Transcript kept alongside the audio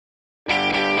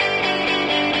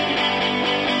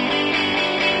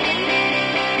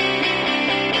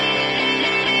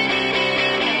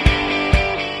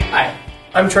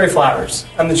I'm Trey Flowers.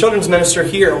 I'm the children's minister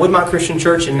here at Woodmont Christian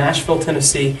Church in Nashville,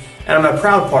 Tennessee, and I'm a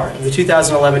proud part of the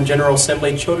 2011 General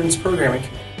Assembly Children's Programming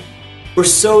Committee. We're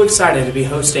so excited to be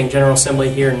hosting General Assembly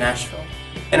here in Nashville,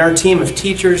 and our team of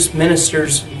teachers,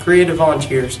 ministers, and creative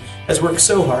volunteers has worked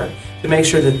so hard to make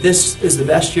sure that this is the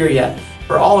best year yet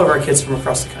for all of our kids from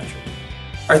across the country.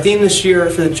 Our theme this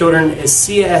year for the children is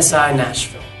CSI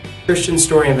Nashville, Christian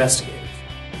Story Investigators,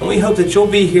 and we hope that you'll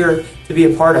be here to be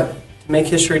a part of it, to make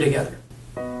history together.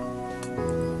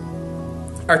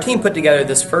 Our team put together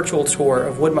this virtual tour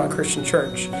of Woodmont Christian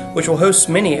Church, which will host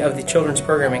many of the children's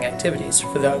programming activities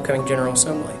for the upcoming General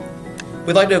Assembly.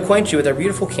 We'd like to acquaint you with our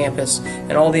beautiful campus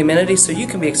and all the amenities so you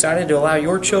can be excited to allow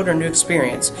your children to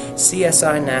experience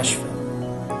CSI Nashville.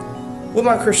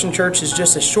 Woodmont Christian Church is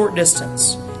just a short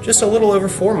distance, just a little over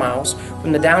 4 miles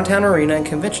from the downtown arena and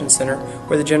convention center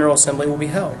where the General Assembly will be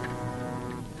held.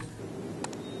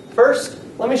 First,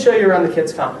 let me show you around the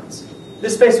Kids Commons.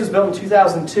 This space was built in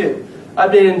 2002,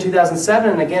 updated in 2007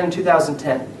 and again in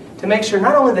 2010 to make sure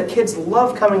not only that kids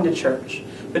love coming to church,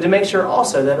 but to make sure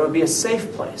also that it would be a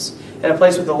safe place and a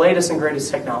place with the latest and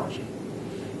greatest technology.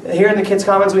 Here in the Kids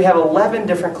Commons we have 11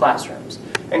 different classrooms,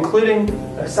 including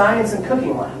a science and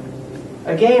cooking lab,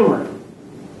 a game room,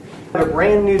 a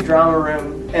brand new drama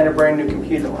room, and a brand new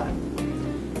computer lab.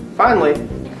 Finally,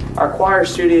 our choir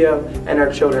studio and our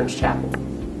children's chapel.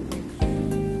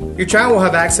 Your child will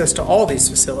have access to all these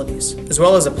facilities, as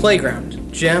well as a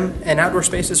playground, gym, and outdoor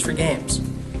spaces for games.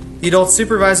 The adults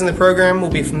supervising the program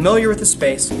will be familiar with the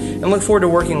space and look forward to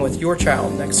working with your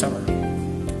child next summer.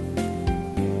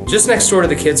 Just next door to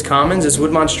the Kids Commons is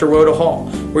Woodmont Sherwoda Hall,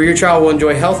 where your child will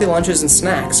enjoy healthy lunches and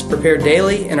snacks prepared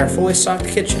daily in our fully stocked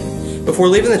kitchen before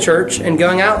leaving the church and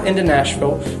going out into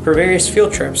Nashville for various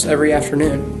field trips every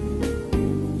afternoon.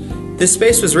 This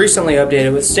space was recently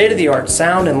updated with state-of-the-art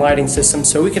sound and lighting systems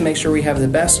so we can make sure we have the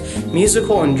best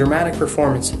musical and dramatic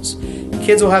performances.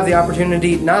 Kids will have the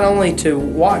opportunity not only to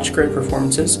watch great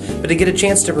performances, but to get a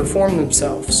chance to perform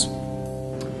themselves.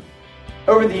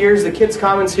 Over the years, the Kids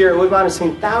Commons here at Woodmont has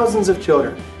seen thousands of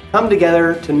children come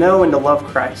together to know and to love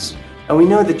Christ, and we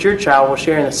know that your child will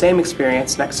share in the same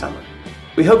experience next summer.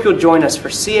 We hope you'll join us for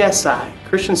CSI,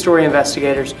 Christian Story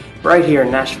Investigators, right here in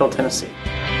Nashville, Tennessee.